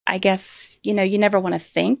I guess, you never want to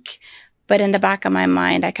think. But in the back of my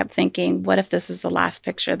mind, I kept thinking, what if this is the last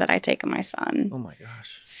picture that I take of my son? Oh my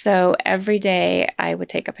gosh. So every day I would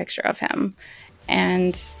take a picture of him.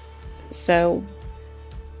 And so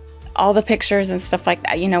all the pictures and stuff like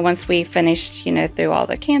that, once we finished, through all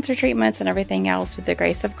the cancer treatments and everything else, with the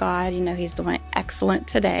grace of God, he's doing excellent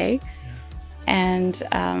today. And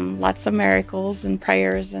lots of miracles and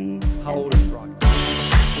prayers. And how old is Rocky?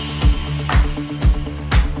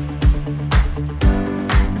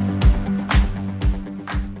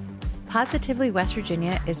 Positively West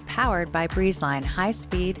Virginia is powered by Breezeline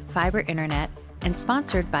high-speed fiber internet and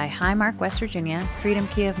sponsored by Highmark West Virginia, Freedom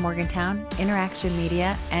Key of Morgantown, Interaction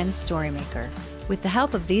Media, and Storymaker. With the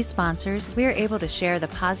help of these sponsors, we are able to share the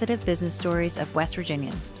positive business stories of West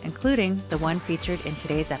Virginians, including the one featured in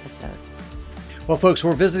today's episode. Well, folks,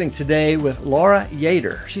 we're visiting today with Lora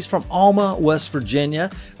Yeater. She's from Alma, West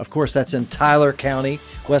Virginia. Of course, that's in Tyler County,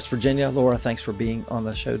 West Virginia. Lora, thanks for being on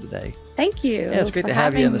the show today. Thank you. Yeah, it's great to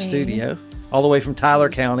have you in the studio, all the way from Tyler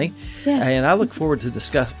County. Yes. And I look forward to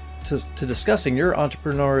discussing your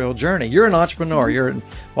entrepreneurial journey. You're an entrepreneur. You're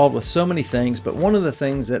involved with so many things, but one of the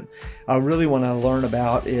things that I really want to learn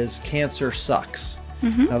about is Cancer Sucks.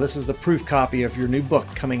 Now, this is the proof copy of your new book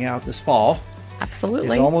coming out this fall.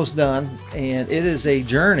 Absolutely. It's almost done, and it is a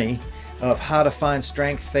journey of how to find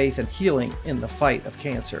strength, faith, and healing in the fight of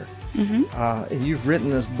cancer. And you've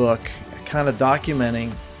written this book kind of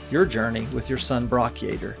documenting your journey with your son, Brock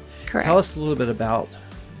Yeater. Correct. Tell us a little bit about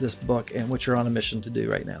this book and what you're on a mission to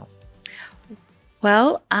do right now.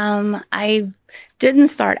 Well, I didn't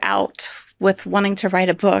start out with wanting to write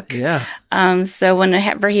a book. Yeah. So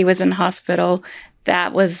whenever he was in hospital,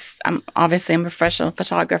 that was, obviously I'm a professional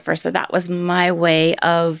photographer, so that was my way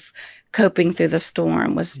of coping through the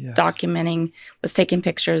storm, was documenting, was taking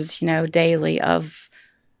pictures, daily of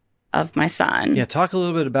my son. Yeah, talk a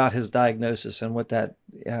little bit about his diagnosis and what that,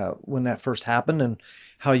 when that first happened and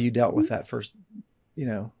how you dealt with that first,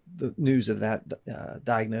 the news of that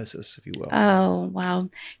diagnosis, if you will. Oh, wow.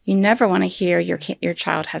 You never want to hear your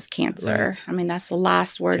child has cancer. Right. I mean, that's the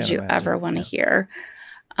last words Can't you imagine. ever want to hear.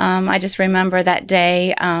 I just remember that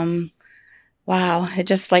day, wow, it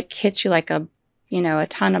just hit you like a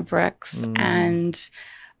ton of bricks. And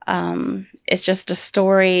it's just a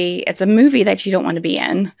story. It's a movie that you don't want to be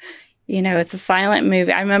in. It's a silent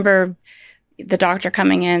movie. I remember the doctor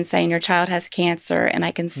coming in saying, your child has cancer, and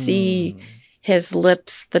I can see his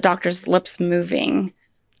lips, the doctor's lips moving.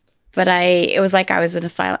 But it was like I was in a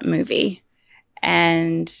silent movie.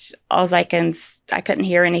 And I couldn't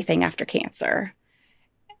hear anything after cancer.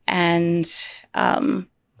 And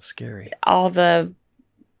scary. All the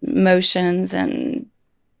motions and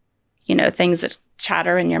things that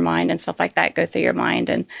chatter in your mind and stuff like that go through your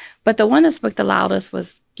mind. But the one that spoke the loudest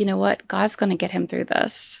was, what, God's going to get him through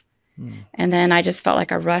this. And then I just felt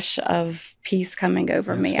like a rush of peace coming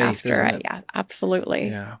over me after. Yeah, absolutely.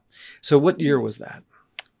 Yeah. So what year was that?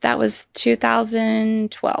 That was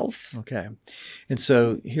 2012. Okay. And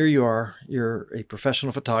so here you are, you're a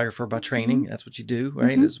professional photographer by training. That's what you do,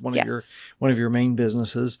 right? It's one of your main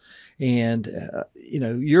businesses. And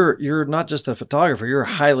you're not just a photographer, you're a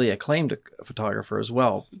highly acclaimed photographer as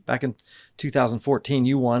well. Back in 2014,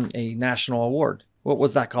 you won a national award. What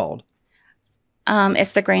was that called?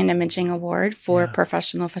 It's the Grand Imaging Award for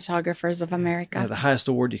Professional Photographers of America. Yeah, the highest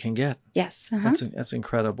award you can get. Yes. That's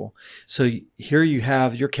incredible. So here you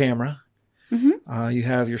have your camera. You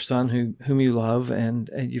have your son whom you love, and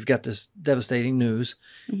you've got this devastating news.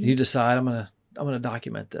 You decide, I'm gonna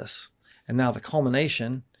document this. And now the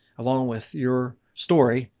culmination, along with your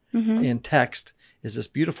story in text, is this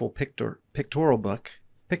beautiful picture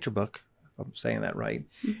book. I'm saying that right.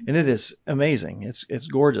 And it is amazing. It's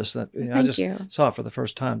gorgeous. I just saw it for the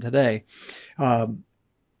first time today. What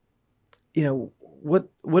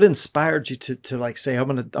inspired you to say, I'm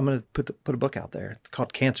gonna put a book out there? It's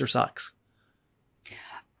called Cancer Sucks.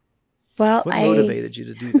 Well, what motivated you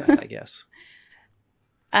to do that, I guess?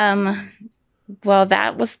 Well,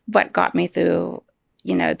 that was what got me through,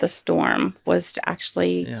 the storm, was to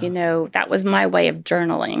actually, that was my way of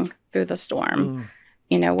journaling through the storm.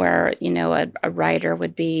 Where, a writer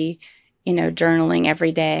would be, journaling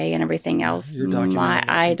every day and everything else.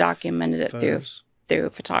 I documented it through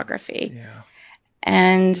photography. Yeah.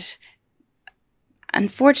 And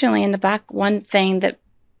unfortunately, in the back, one thing that,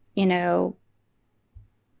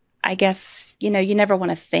 I guess, you never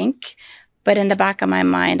want to think, but in the back of my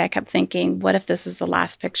mind, I kept thinking, what if this is the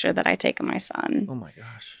last picture that I take of my son? Oh my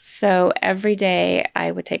gosh. So every day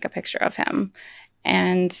I would take a picture of him.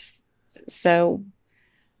 And so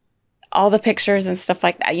all the pictures and stuff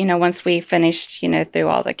like that, once we finished, through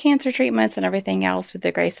all the cancer treatments and everything else, with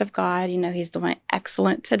the grace of God, he's doing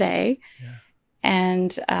excellent today. Yeah.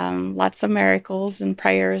 And lots of miracles and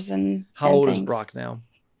prayers and How old things. is Brock now?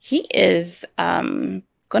 He is going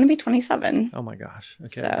to be 27. Oh my gosh.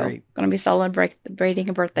 Okay, so great. Going to be celebrating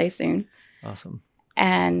a birthday soon. Awesome.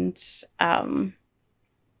 And so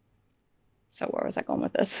where was I going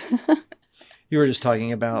with this? You were just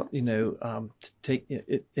talking about, to take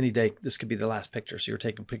it, any day, this could be the last picture. So you're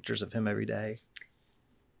taking pictures of him every day.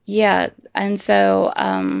 Yeah. And so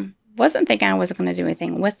wasn't thinking I wasn't going to do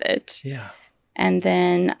anything with it. Yeah. And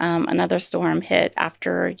then another storm hit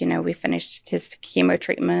after, we finished his chemo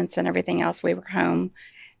treatments and everything else. We were home.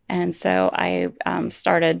 And so I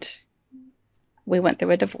we went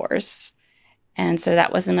through a divorce. And so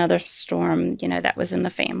that was another storm, that was in the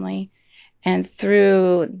family. And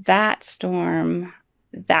through that storm,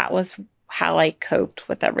 that was how I coped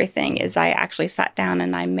with everything, is I actually sat down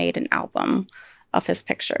and I made an album of his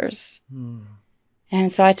pictures.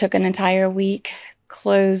 And so I took an entire week,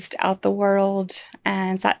 closed out the world,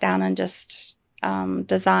 and sat down and just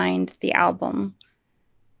designed the album.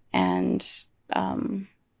 And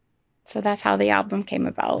so that's how the album came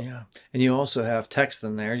about. Yeah. And you also have text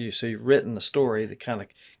in there. So you've written a story that kind of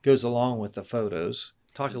goes along with the photos.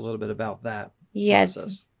 Talk a little bit about that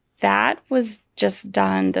process. That was just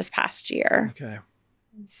done this past year. Okay.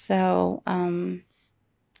 So,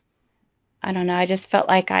 I don't know. I just felt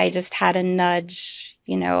like I just had a nudge,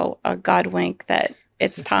 a God wink that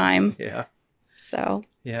it's time. Yeah. So.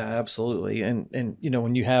 Yeah, absolutely. And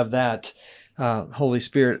when you have that Holy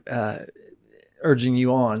Spirit urging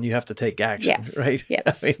you on, you have to take action, yes. right?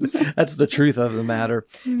 Yes. I mean, that's the truth of the matter.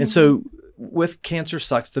 And so with Cancer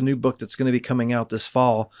Sucks, the new book that's going to be coming out this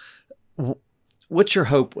fall, what's your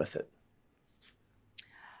hope with it?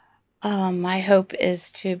 My hope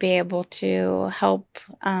is to be able to help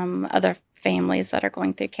other families that are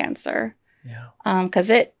going through cancer. Yeah. Because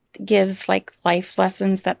it gives like life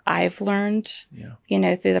lessons that I've learned,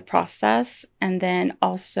 through the process. And then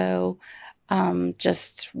also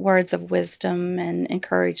just words of wisdom and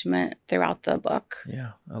encouragement throughout the book.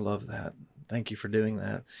 Yeah, I love that. Thank you for doing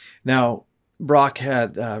that. Now, Brock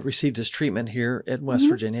had received his treatment here at West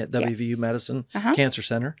Virginia at WVU Medicine Cancer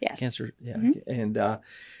Center. Yes. Cancer, yeah. And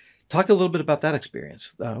talk a little bit about that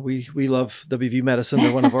experience. We love WVU Medicine.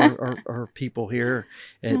 They're one of our people here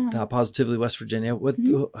at Positively West Virginia.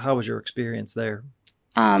 How was your experience there?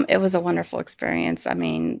 It was a wonderful experience. I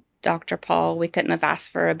mean, Dr. Paul, we couldn't have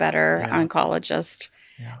asked for a better oncologist.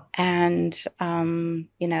 Yeah. And,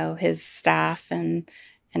 his staff and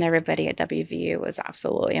everybody at WVU was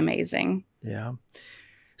absolutely amazing. Yeah.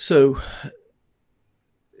 So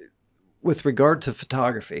with regard to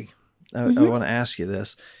photography, I want to ask you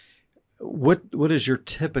this. What does your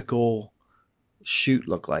typical shoot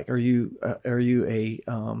look like? Are you a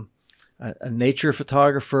nature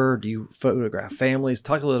photographer? Do you photograph families?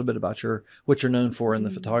 Talk a little bit about what you're known for in the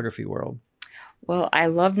photography world. Well, I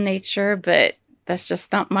love nature, but that's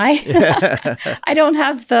just not my, I don't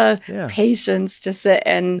have the patience to sit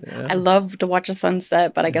and I love to watch a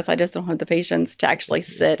sunset, but I guess I just don't have the patience to actually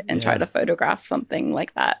sit and try to photograph something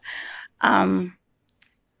like that.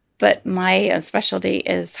 But my specialty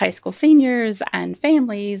is high school seniors and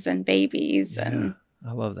families and babies. And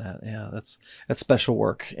I love that. Yeah, that's special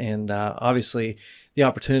work. And obviously the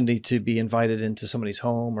opportunity to be invited into somebody's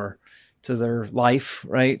home or to their life,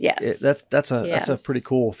 right? Yes. That's a pretty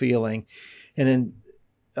cool feeling. And then,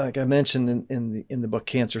 like I mentioned in the book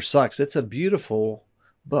Cancer Sucks, it's a beautiful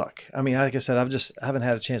book. I mean, like I said, I haven't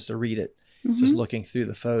had a chance to read it. Just looking through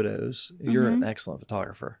the photos. You're an excellent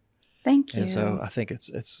photographer. Thank you. And so I think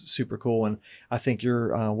it's super cool, and I think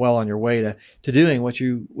you're well on your way to doing what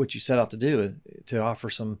you set out to do, to offer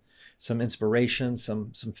some inspiration,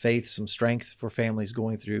 some faith, some strength for families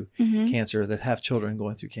going through cancer, that have children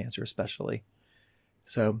going through cancer, especially.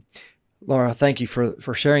 So, Lora, thank you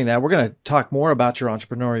for sharing that. We're going to talk more about your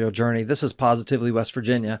entrepreneurial journey. This is Positively West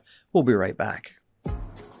Virginia. We'll be right back.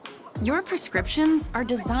 Your prescriptions are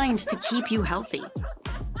designed to keep you healthy,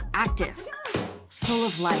 active, full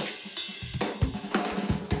of life.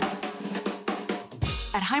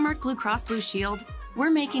 At Highmark Blue Cross Blue Shield,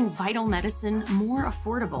 we're making vital medicine more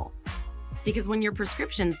affordable. Because when your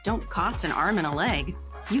prescriptions don't cost an arm and a leg,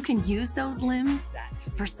 you can use those limbs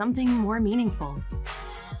for something more meaningful.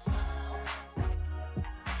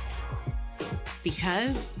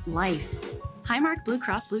 Because life. Highmark Blue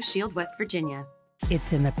Cross Blue Shield, West Virginia.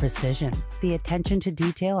 It's in the precision, the attention to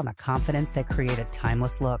detail, and the confidence that create a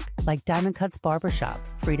timeless look. Like Diamond Cuts Barbershop,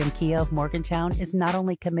 Freedom Kia of Morgantown is not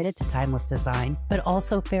only committed to timeless design, but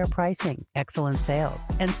also fair pricing, excellent sales,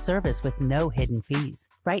 and service with no hidden fees.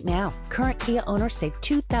 Right now, current Kia owners save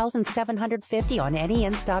 $2,750 on any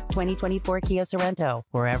in-stock 2024 Kia Sorento.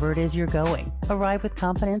 Wherever it is you're going, arrive with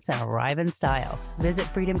confidence and arrive in style. Visit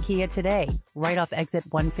Freedom Kia today, right off exit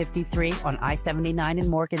 153 on I-79 in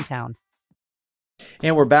Morgantown.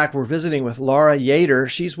 And we're back. We're visiting with Lora Yeater.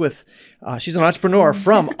 She's an entrepreneur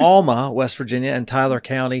from Alma, West Virginia, and Tyler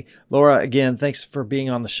County. Lora, again, thanks for being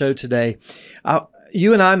on the show today.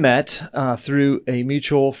 You and I met through a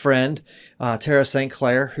mutual friend, Tara St.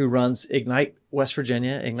 Clair, who runs Ignite West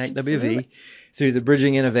Virginia, Ignite WV, through the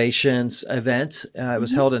Bridging Innovations event. It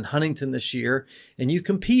was held in Huntington this year, and you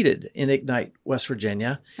competed in Ignite West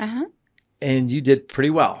Virginia. And you did pretty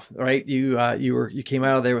well, right? You came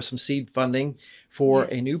out of there with some seed funding for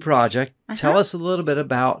a new project. Tell us a little bit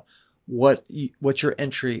about what your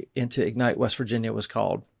entry into Ignite West Virginia was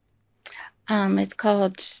called. It's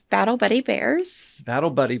called Battle Buddy Bears. Battle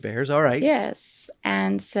Buddy Bears, all right. Yes.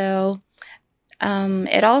 And so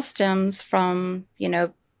it all stems from,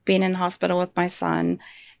 being in hospital with my son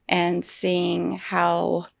and seeing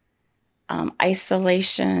how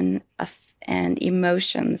isolation and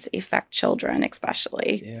emotions affect children,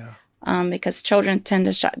 especially. Yeah. Because children tend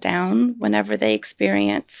to shut down whenever they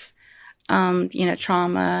experience,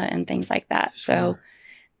 trauma and things like that. Sure. So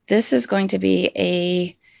this is going to be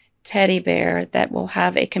a teddy bear that will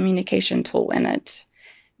have a communication tool in it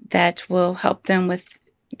that will help them with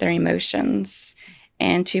their emotions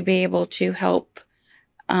and to be able to help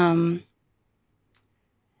the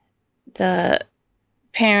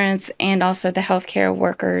parents and also the healthcare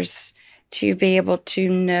workers to be able to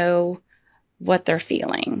know what they're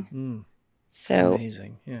feeling. So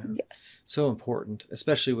amazing. Yeah. Yes. So important,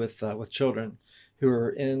 especially with children who are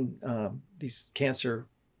in these cancer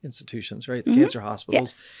institutions, right? The cancer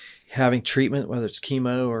hospitals, having treatment, whether it's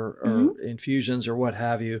chemo or infusions or what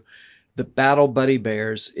have you. The Battle Buddy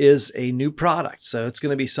Bears is a new product. So it's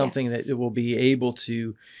going to be something that it will be able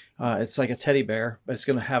to, it's like a teddy bear, but it's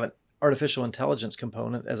going to have an artificial intelligence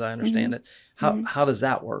component, as I understand it. How does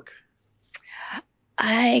that work?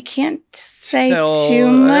 I can't say too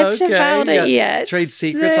much about it yet. Trade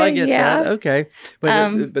secrets, I get that. Okay.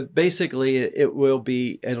 But basically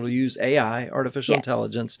it'll use AI, artificial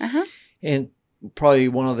intelligence, and probably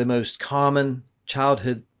one of the most common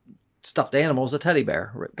childhood stuffed animals, a teddy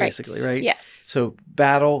bear, basically, right? Yes. So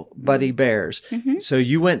Battle Buddy Bears. So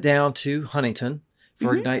you went down to Huntington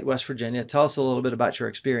for Ignite West Virginia. Tell us a little bit about your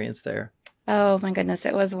experience there. Oh my goodness,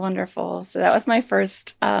 it was wonderful. So that was my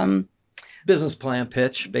first business plan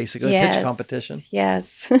pitch, basically, pitch competition.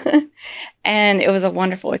 Yes. And it was a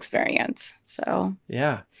wonderful experience. So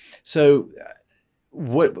yeah. So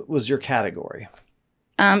what was your category?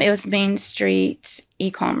 It was Main Street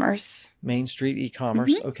e-commerce. Main Street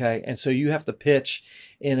e-commerce. Okay. And so you have to pitch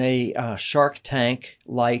in a Shark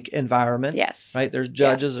Tank-like environment. Yes. Right? There's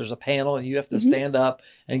judges, there's a panel, and you have to stand up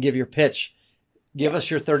and give your pitch. Give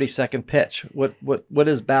us your 30-second pitch. What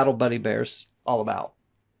is Battle Buddy Bears all about?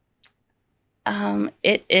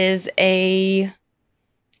 It is a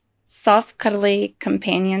soft, cuddly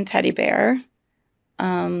companion teddy bear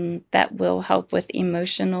that will help with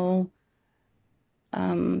emotional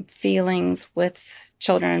feelings with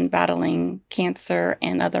children battling cancer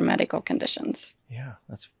and other medical conditions. Yeah,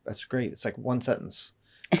 that's great. It's like one sentence.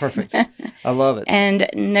 Perfect. I love it. And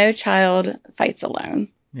no child fights alone.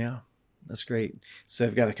 Yeah, that's great. So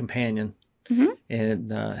they've got a companion.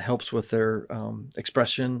 And it helps with their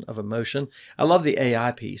expression of emotion. I love the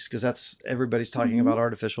AI piece because everybody's talking about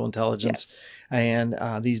artificial intelligence, and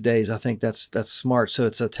these days I think that's smart. So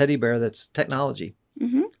it's a teddy bear that's technology.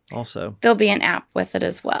 Also, there'll be an app with it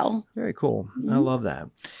as well. Very cool. I love that.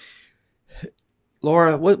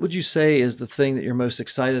 Lora, what would you say is the thing that you're most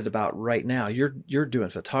excited about right now? You're doing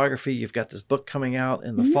photography. You've got this book coming out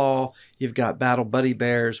in the fall. You've got Battle Buddy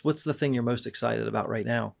Bears. What's the thing you're most excited about right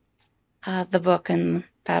now? The book and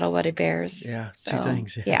Battle Buddy Bears. Yeah, two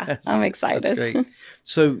things. Yeah, I'm excited. That's great.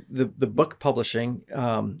 So the book publishing,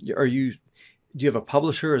 do you have a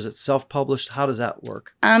publisher? Is it self-published? How does that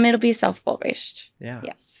work? It'll be self-published. Yeah.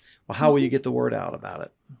 Yes. Well, how will you get the word out about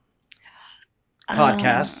it?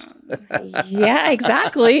 Podcasts. Yeah,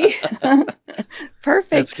 exactly.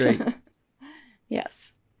 Perfect. That's great.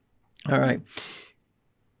 Yes. All right.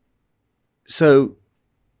 So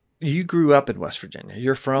you grew up in West Virginia.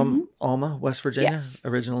 You're from Alma, West Virginia,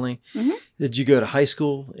 originally. Did you go to high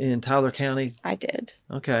school in Tyler County? I did.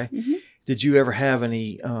 Okay. Did you ever have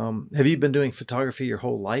any, have you been doing photography your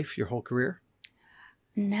whole life, your whole career?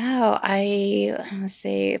 No, let's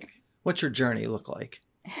see. What's your journey look like?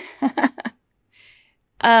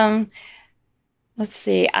 um, let's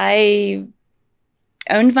see. I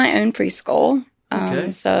owned my own preschool.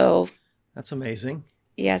 Okay. So That's amazing.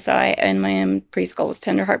 yeah, so I owned my own preschool. It was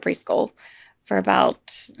Tender Heart Preschool for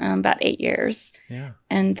about 8 years. Yeah.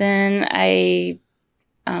 And then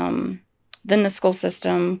then the school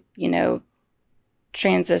system,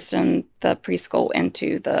 transitioned the preschool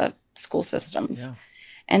into the school systems. Yeah.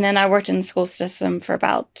 And then I worked in the school system for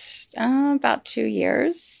about 2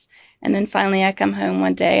 years. And then finally I come home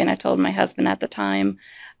one day and I told my husband at the time,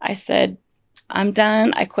 I said, I'm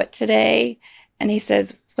done. I quit today. And he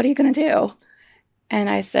says, what are you going to do? And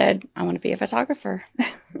I said, I want to be a photographer.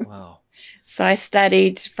 Wow. So I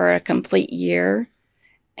studied for a complete year.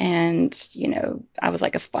 And, I was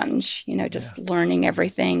like a sponge, just learning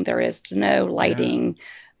everything there is to know, lighting,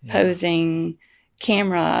 posing,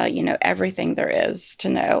 camera, everything there is to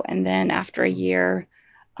know. And then after a year,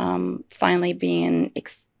 finally being,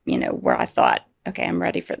 where I thought, okay, I'm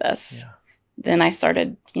ready for this. Yeah. Then I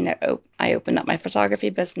started, I opened up my photography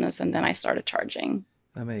business and then I started charging.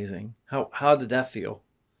 Amazing. How did that feel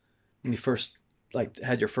when you first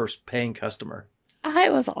had your first paying customer?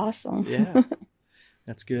 It was awesome. Yeah.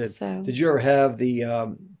 That's good. So, did you ever have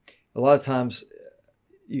a lot of times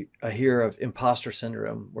I hear of imposter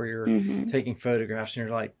syndrome where you're taking photographs and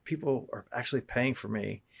you're like, people are actually paying for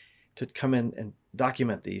me to come in and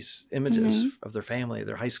document these images of their family,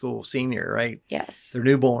 their high school senior, right? Yes. Their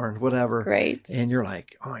newborn, whatever. Right. And you're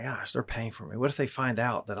like, oh my gosh, they're paying for me. What if they find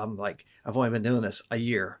out that I've only been doing this a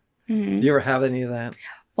year? Do you ever have any of that?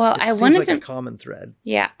 Well, It seems like a common thread.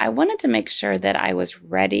 Yeah, I wanted to make sure that I was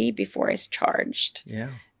ready before I was charged.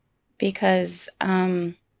 Yeah. Because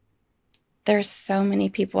there's so many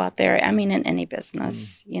people out there. I mean, in any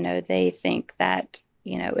business, they think that,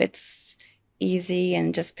 it's easy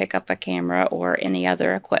and just pick up a camera or any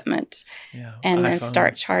other equipment and then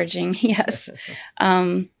start charging. Yes.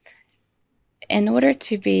 In order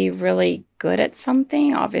to be really good at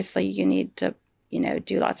something, obviously you need to,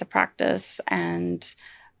 do lots of practice and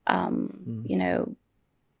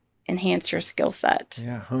enhance your skill set.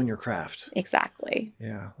 Yeah, hone your craft. Exactly.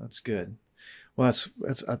 Yeah, that's good. Well,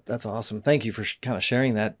 that's awesome. Thank you for kind of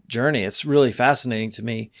sharing that journey. It's really fascinating to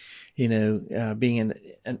me, being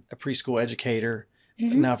a preschool educator,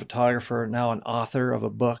 now a photographer, now an author of a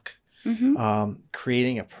book,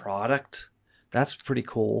 creating a product. That's pretty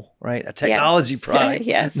cool, right? A technology product,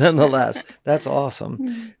 yes. Nonetheless. That's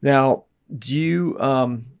awesome. Now, do you,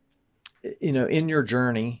 in your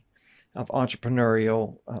journey of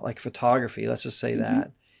entrepreneurial, like photography, let's just say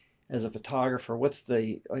that, as a photographer, what's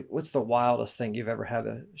the wildest thing you've ever had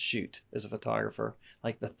to shoot as a photographer?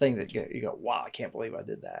 Like the thing that you go, wow, I can't believe I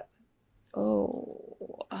did that.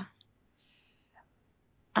 Oh,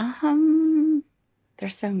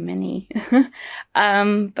 there's so many.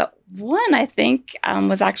 But one I think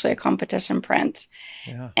was actually a competition print.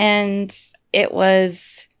 Yeah. And it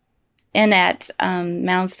was at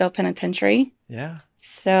Moundsville Penitentiary. Yeah.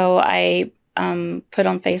 So I put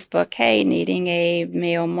on Facebook, hey, needing a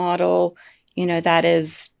male model, that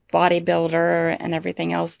is bodybuilder and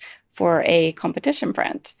everything else for a competition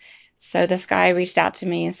print. So this guy reached out to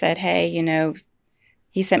me and said, hey,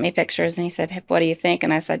 he sent me pictures and he said, hey, what do you think?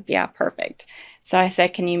 And I said, yeah, perfect. So I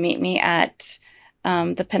said, can you meet me at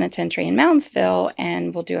the penitentiary in Moundsville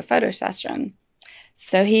and we'll do a photo session.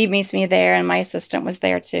 So he meets me there and my assistant was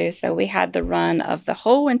there too. So we had the run of the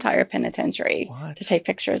whole entire penitentiary to take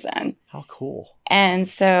pictures in. How cool. And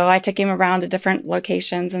so I took him around to different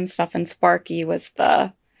locations and stuff. And Sparky was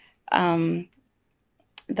the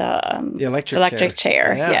electric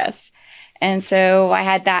chair. Yeah. Yes. And so I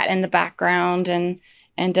had that in the background and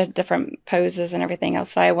did different poses and everything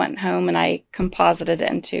else. So I went home and I composited it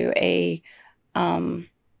into a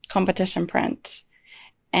competition print.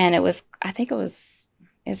 And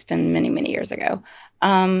it's been many, many years ago.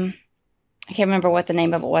 I can't remember what the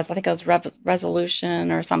name of it was. I think it was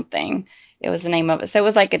Resolution or something. It was the name of it. So it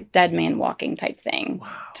was like a dead man walking type thing.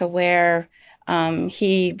 Wow. To where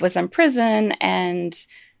he was in prison and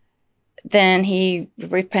then he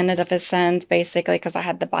repented of his sins basically because I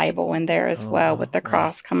had the Bible in there as well with the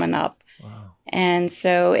cross coming up. Wow. And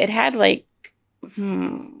so it had there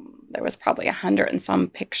was probably 100 and some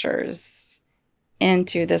pictures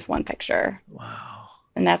into this one picture. Wow.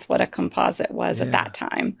 And that's what a composite was at that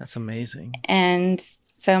time. That's amazing. And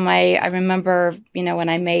so I remember, when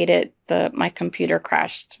I made it, my computer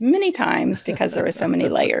crashed many times because there were so many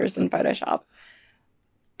layers in Photoshop.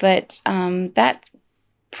 But that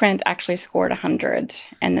print actually scored 100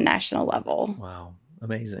 in the national level. Wow.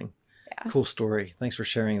 Amazing. Yeah. Cool story. Thanks for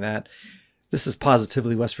sharing that. This is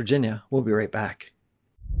Positively West Virginia. We'll be right back.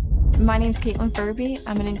 My name's Caitlin Furby.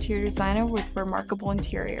 I'm an interior designer with Remarkable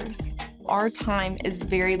Interiors. Our time is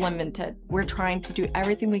very limited. We're trying to do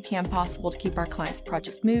everything we can possible to keep our clients'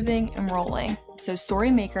 projects moving and rolling. So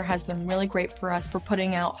Storymaker has been really great for us for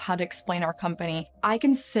putting out how to explain our company. I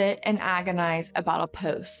can sit and agonize about a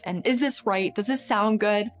post. And is this right? Does this sound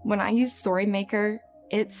good? When I use Storymaker,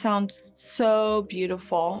 it sounds so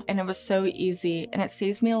beautiful and it was so easy, and it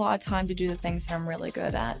saves me a lot of time to do the things that I'm really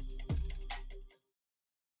good at.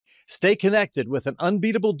 Stay connected with an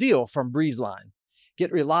unbeatable deal from Breezeline.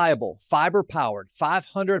 Get reliable, fiber-powered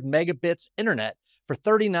 500 megabits internet for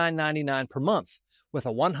 $39.99 per month with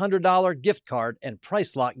a $100 gift card and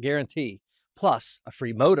price lock guarantee, plus a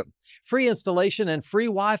free modem, free installation, and free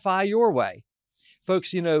Wi-Fi your way.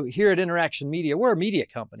 Folks, you know, here at Interaction Media, we're a media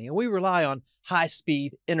company, and we rely on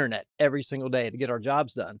high-speed internet every single day to get our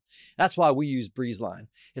jobs done. That's why we use Breezeline.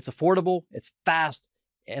 It's affordable, it's fast,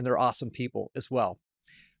 and they're awesome people as well.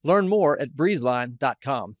 Learn more at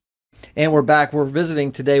breezeline.com. And we're back. We're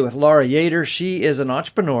visiting today with Lora Yeater. She is an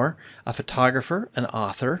entrepreneur, a photographer, an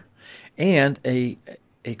author, and a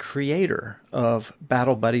creator of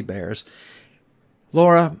Battle Buddy Bears.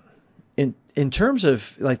 Lora, in terms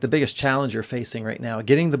of like the biggest challenge you're facing right now,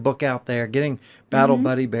 getting the book out there, getting Battle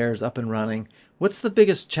Buddy Bears up and running, what's the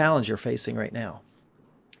biggest challenge you're facing right now?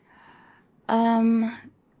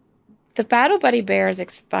 The Battle Buddy Bears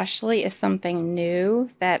especially is something new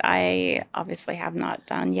that I obviously have not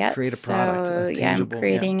done yet. Create a product. So yeah, I'm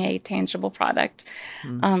creating a tangible product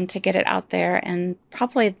to get it out there, and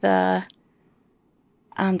probably the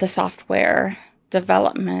software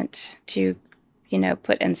development to, you know,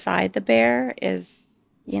 put inside the bear is,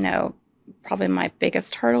 you know, probably my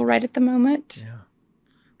biggest hurdle right at the moment. Yeah,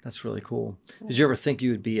 that's really cool. Did you ever think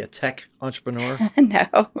you would be a tech entrepreneur?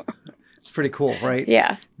 No. It's pretty cool, right?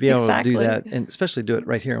 Yeah, be able to do that, and especially do it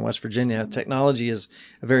right here in West Virginia. Technology is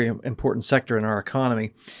a very important sector in our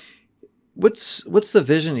economy. What's the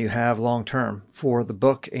vision you have long term for the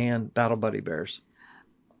book and Battle Buddy Bears?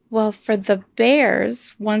 Well, for the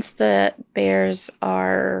bears, once the bears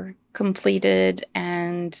are completed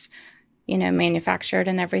and, you know, manufactured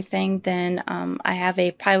and everything, then I have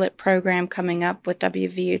a pilot program coming up with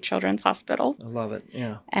WVU Children's Hospital. I love it.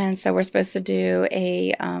 Yeah. And so we're supposed to do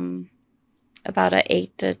about a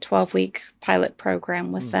 8 to 12 week pilot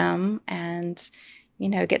program with them, and, you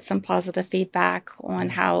know, get some positive feedback on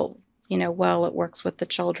how, you know, well it works with the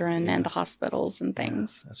children and the hospitals and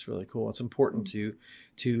things. Yeah, that's really cool. It's important to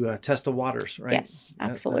test the waters, right? Yes,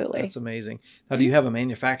 absolutely. That's amazing. Now, do you have a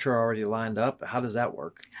manufacturer already lined up? How does that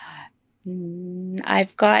work?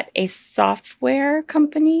 I've got a software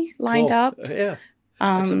company lined up. Yeah.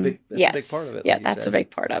 That's a big part of it. Yeah, that's a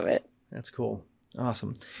big part of it. That's cool.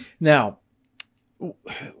 Awesome. Now,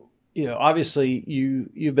 you know, obviously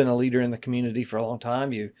you've been a leader in the community for a long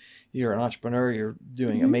time. You're an entrepreneur. You're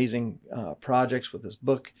doing amazing projects with this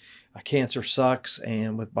book, Cancer Sucks,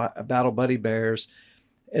 and with Battle Buddy Bears.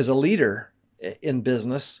 As a leader in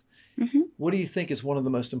business, what do you think is one of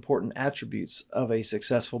the most important attributes of a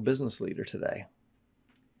successful business leader today?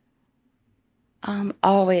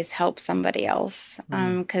 Always help somebody else.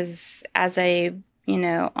 Because as a, you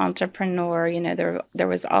know, entrepreneur, you know, there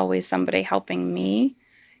was always somebody helping me,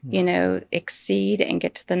 you know, exceed and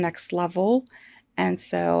get to the next level. And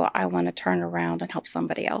so I want to turn around and help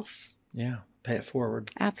somebody else. Yeah. Pay it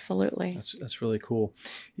forward. Absolutely. That's really cool.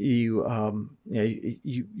 You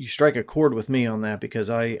strike a chord with me on that,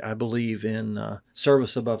 because I believe in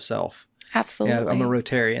service above self. Absolutely. Yeah, I'm a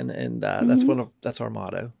Rotarian, and that's our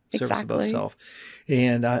motto. Service above self.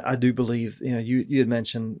 And I do believe, you know, you had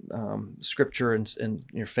mentioned scripture and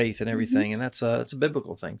your faith and everything, and it's a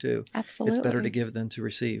biblical thing too. Absolutely. It's better to give than to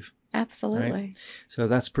receive. Absolutely. Right? So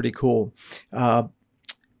that's pretty cool.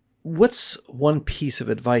 What's one piece of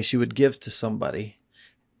advice you would give to somebody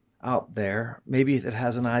out there, maybe that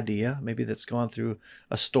has an idea, maybe that's gone through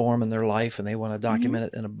a storm in their life and they want to document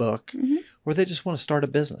it in a book, or they just want to start a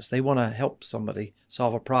business, they want to help somebody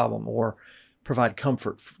solve a problem or provide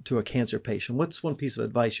comfort to a cancer patient? What's one piece of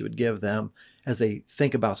advice you would give them as they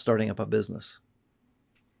think about starting up a business?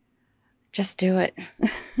 Just do it.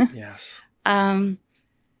 Yes.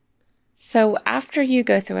 So after you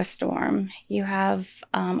go through a storm, you have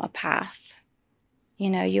a path.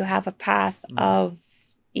 You know, you have a path of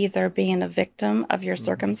either being a victim of your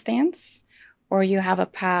circumstance, or you have a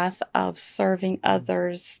path of serving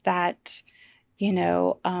others that, you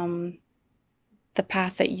know, the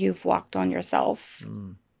path that you've walked on yourself,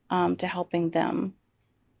 to helping them.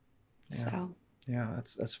 Yeah. So. Yeah,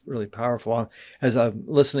 that's really powerful. As I'm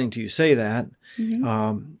listening to you say that,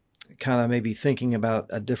 kind of maybe thinking about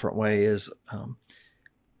a different way is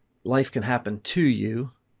life can happen to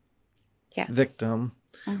you, Yes. victim,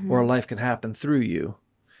 Mm-hmm. or life can happen through you,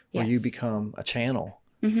 where you Yes. become a channel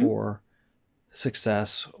Mm-hmm. for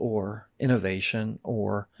success or innovation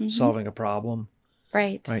or Mm-hmm. solving a problem.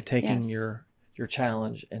 Right. Right. Taking Yes. your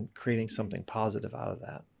challenge and creating something positive out of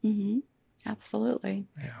that. Mm-hmm. Absolutely.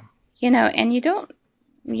 Yeah. You know, and you don't,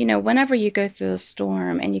 you know, whenever you go through a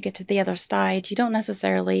storm and you get to the other side, you don't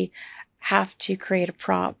necessarily have to create a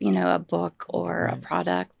prop, you know, a book or a Right.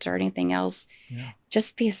 product or anything else. Yeah.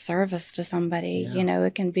 Just be a service to somebody. Yeah. You know,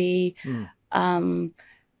 it can be, Mm.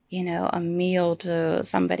 you know, a meal to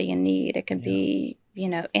somebody in need. It can Yeah. be, you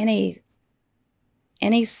know, any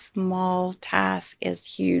small task is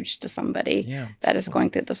huge to somebody Yeah. that is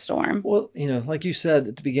going through the storm. Well, you know, like you said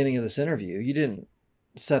at the beginning of this interview, you didn't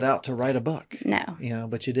set out to write a book, No. you know,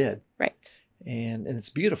 but you did. Right. And it's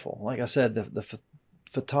beautiful. Like I said, the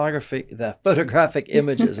photographic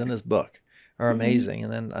images in this book are amazing.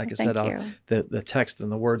 And then, like I said, the text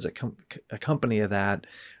and the words that accompany that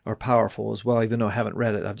are powerful as well. Even though I haven't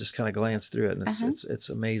read it, I've just kind of glanced through it, and it's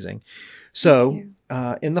amazing. So,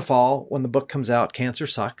 in the fall, when the book comes out, Cancer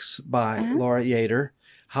Sucks by Lora Yeater,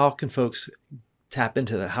 how can folks tap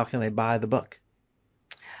into that? How can they buy the book?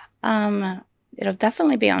 It'll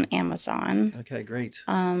definitely be on Amazon. Okay, great.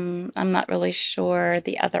 I'm not really sure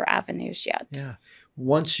the other avenues yet. Yeah.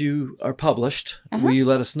 Once you are published, will you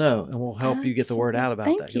let us know, and we'll help you get the word out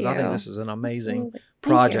about that, because I think this is an amazing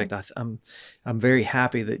project. I'm very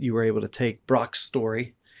happy that you were able to take Brock's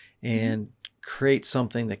story and create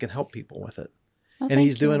something that can help people with it. And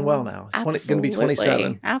he's doing well now. He's going to be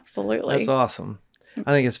 27. Absolutely. That's awesome.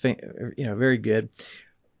 I think it's very good.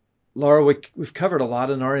 Lora, we've covered a lot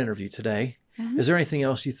in our interview today. Is there anything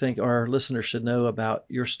else you think our listeners should know about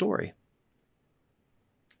your story?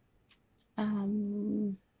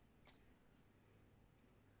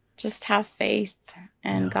 Just have faith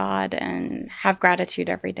in God and have gratitude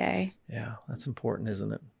every day. Yeah, that's important,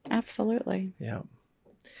 isn't it? Absolutely. Yeah.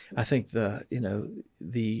 I think your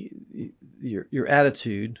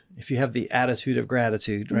attitude, if you have the attitude of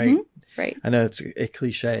gratitude, right? Right. I know it's a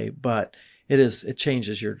cliche, but it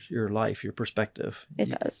changes your life, your perspective.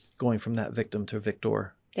 It does. Going from that victim to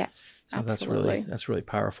victor. Yes, so absolutely. That's really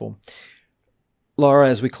powerful. Lora,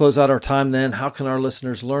 as we close out our time then, how can our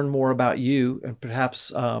listeners learn more about you and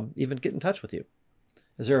perhaps even get in touch with you?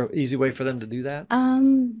 Is there an easy way for them to do that?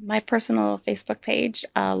 My personal Facebook page,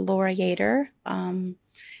 Lora Yeater.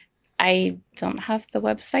 I don't have the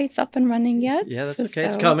websites up and running yet. Yeah, that's okay.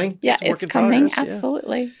 It's coming. Yeah, it's coming. Progress.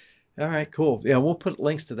 Absolutely. Yeah. All right, cool. Yeah, we'll put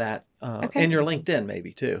links to that and your LinkedIn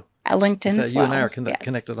maybe too. LinkedIn as well. You and I are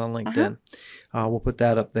connected on LinkedIn. We'll put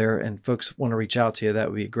that up there, and folks want to reach out to you, that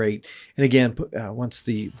would be great. And again, once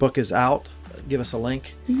the book is out, give us a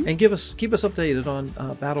link and keep us updated on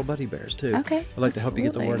Battle Buddy Bears too. Okay. I'd like to help you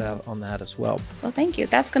get the word out on that as well. Well, thank you.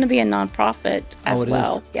 That's going to be a nonprofit as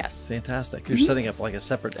well. Is? Yes. Fantastic. You're setting up like a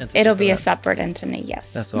separate entity. It'll be a separate entity.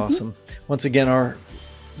 Yes. That's awesome. Once again, our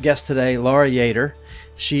guest today, Lora Yeater.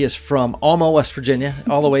 She is from Alma, West Virginia,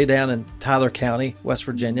 all the way down in Tyler County, West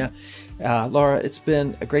Virginia. Lora, it's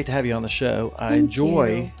been great to have you on the show. I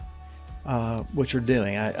enjoy what you're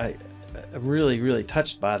doing. I'm really, really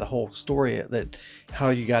touched by the whole story, how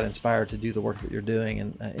you got inspired to do the work that you're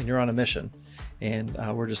doing, and you're on a mission. And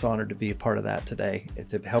we're just honored to be a part of that today,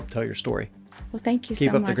 to help tell your story. Well, thank you so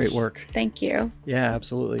much. Keep up the great work. Thank you. Yeah,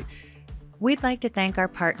 absolutely. We'd like to thank our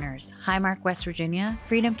partners, Highmark West Virginia,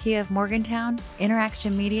 Freedom Key of Morgantown,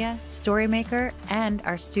 Interaction Media, Storymaker, and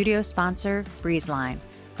our studio sponsor, Breezeline,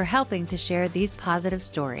 for helping to share these positive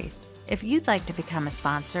stories. If you'd like to become a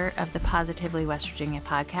sponsor of the Positively West Virginia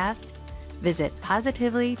podcast, visit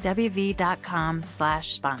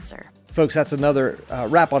positivellywv.com/sponsor. Folks, that's another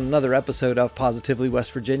wrap on another episode of Positively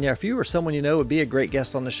West Virginia. If you or someone you know would be a great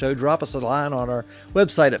guest on the show, drop us a line on our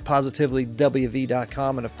website at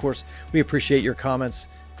positivellywv.com. And of course, we appreciate your comments,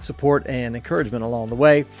 support, and encouragement along the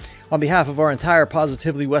way. On behalf of our entire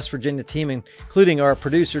Positively West Virginia team, including our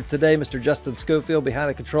producer today, Mr. Justin Schofield, behind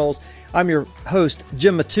the controls, I'm your host,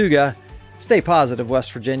 Jim Matuga. Stay positive,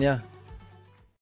 West Virginia.